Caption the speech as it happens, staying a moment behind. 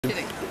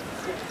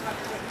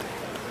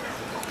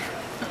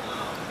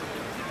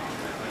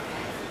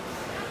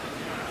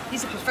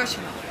He's a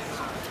professional.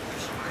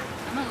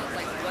 I'm gonna look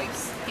like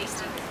wife's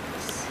pasty.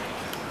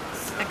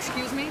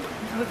 Excuse me?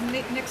 With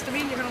Nick next to me,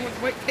 you're gonna look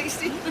white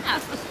pasty?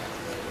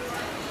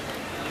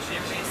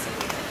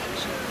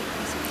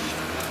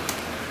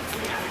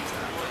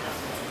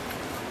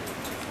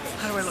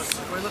 How do I look?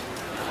 Do I look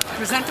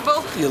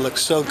presentable? You look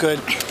so good.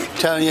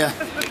 Telling you,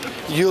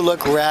 you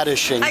look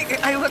radishing.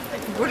 I look,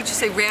 what did you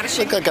say,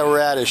 radishing? Look like a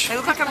radish. I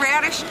look like a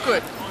radish?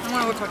 Good. I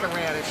want to look like a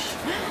radish.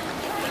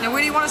 Now, where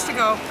do you want us to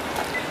go?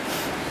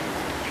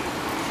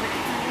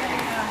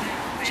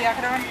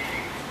 Jacket on?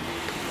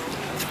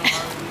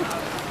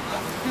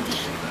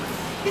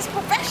 He's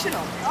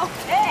professional.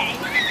 Okay.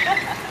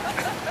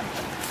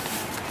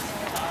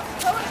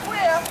 Tell us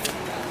where.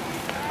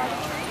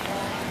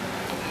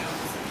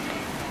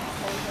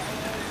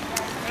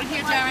 Right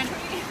here, Deryn.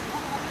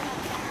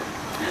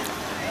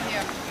 Right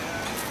here.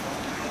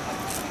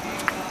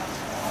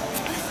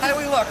 How do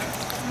we look?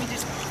 Let me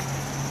just...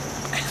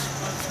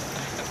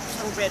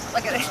 So red.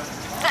 Look at it.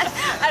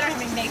 I don't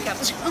have any makeup.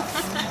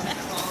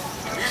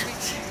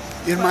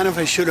 You don't mind if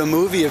I shoot a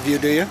movie of you,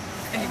 do you?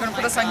 And you're going to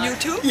put us on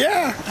YouTube?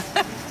 Yeah.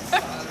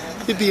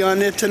 You'd be on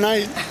there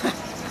tonight.